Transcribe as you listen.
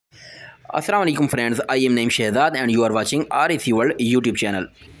Assalamu alaikum friends, I am named Shehzad and you are watching REC World YouTube channel.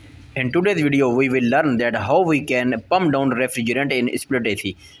 In today's video we will learn that how we can pump down refrigerant in split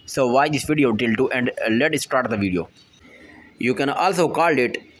AC. So watch this video till to end. Let's start the video. You can also call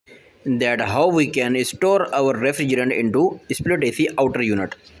it that how we can store our refrigerant into split AC outer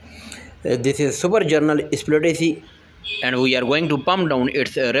unit. This is super journal split AC and we are going to pump down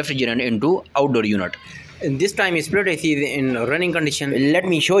its refrigerant into outdoor unit. This time split AC is in running condition. Let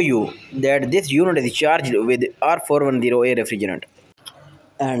me show you that this unit is charged with R410a refrigerant.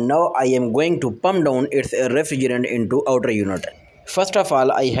 And now I am going to pump down its refrigerant into outer unit. First of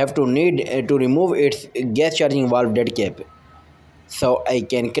all, I have to need to remove its gas charging valve dead cap. So I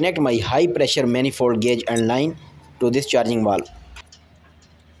can connect my high pressure manifold gauge and line to this charging valve.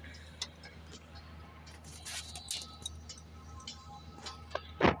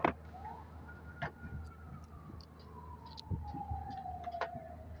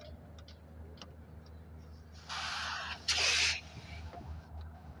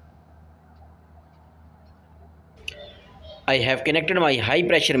 I have connected my high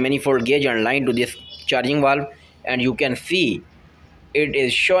pressure manifold gauge and line to this charging valve, and you can see it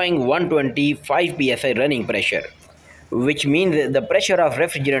is showing 125 psi running pressure, which means the pressure of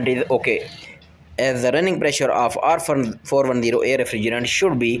refrigerant is okay, as the running pressure of R410a refrigerant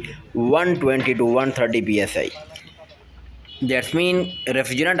should be 120 to 130 psi. That means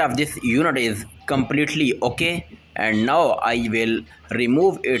refrigerant of this unit is completely okay, and now I will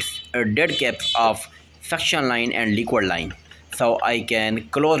remove its dead caps of suction line and liquid line so I can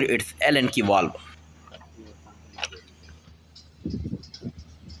close its Allen key valve.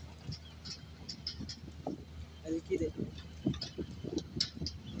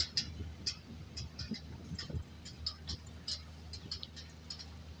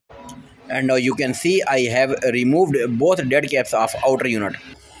 And now you can see I have removed both dead caps of outer unit.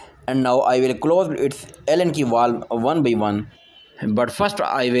 And now I will close its Allen key valve one by one. But first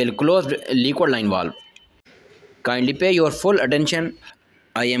I will close the liquid line valve. Kindly pay your full attention.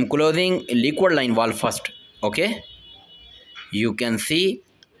 I am closing liquid line valve first. Okay. You can see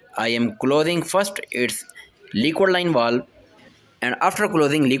I am closing first its liquid line valve. And after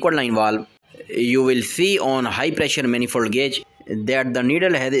closing liquid line valve, you will see on high pressure manifold gauge that the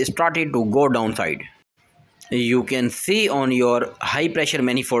needle has started to go downside. You can see on your high pressure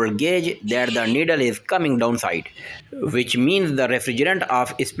manifold gauge that the needle is coming downside, which means the refrigerant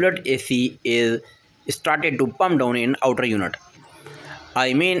of split AC is started to pump down in outer unit.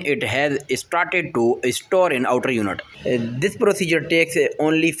 I mean it has started to store in outer unit. This procedure takes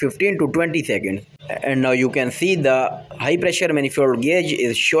only 15 to 20 seconds. And now you can see the high pressure manifold gauge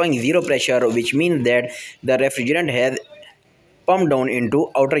is showing zero pressure, which means that the refrigerant has pumped down into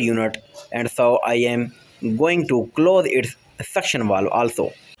outer unit, and so I am going to close its suction valve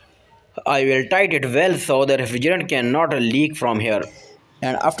also. I will tight it well so the refrigerant cannot leak from here.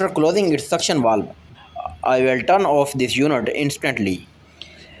 And after closing its suction valve, I will turn off this unit instantly.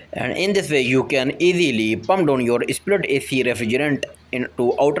 And in this way you can easily pump down your split AC refrigerant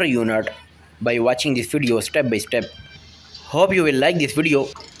into outer unit by watching this video step by step. Hope you will like this video.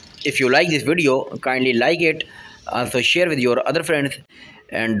 If you like this video, kindly like it, also share with your other friends,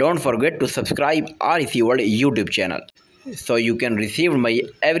 and don't forget to subscribe REC World YouTube channel so you can receive my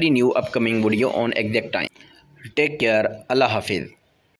every new upcoming video on exact time. Take care. Allah Hafiz.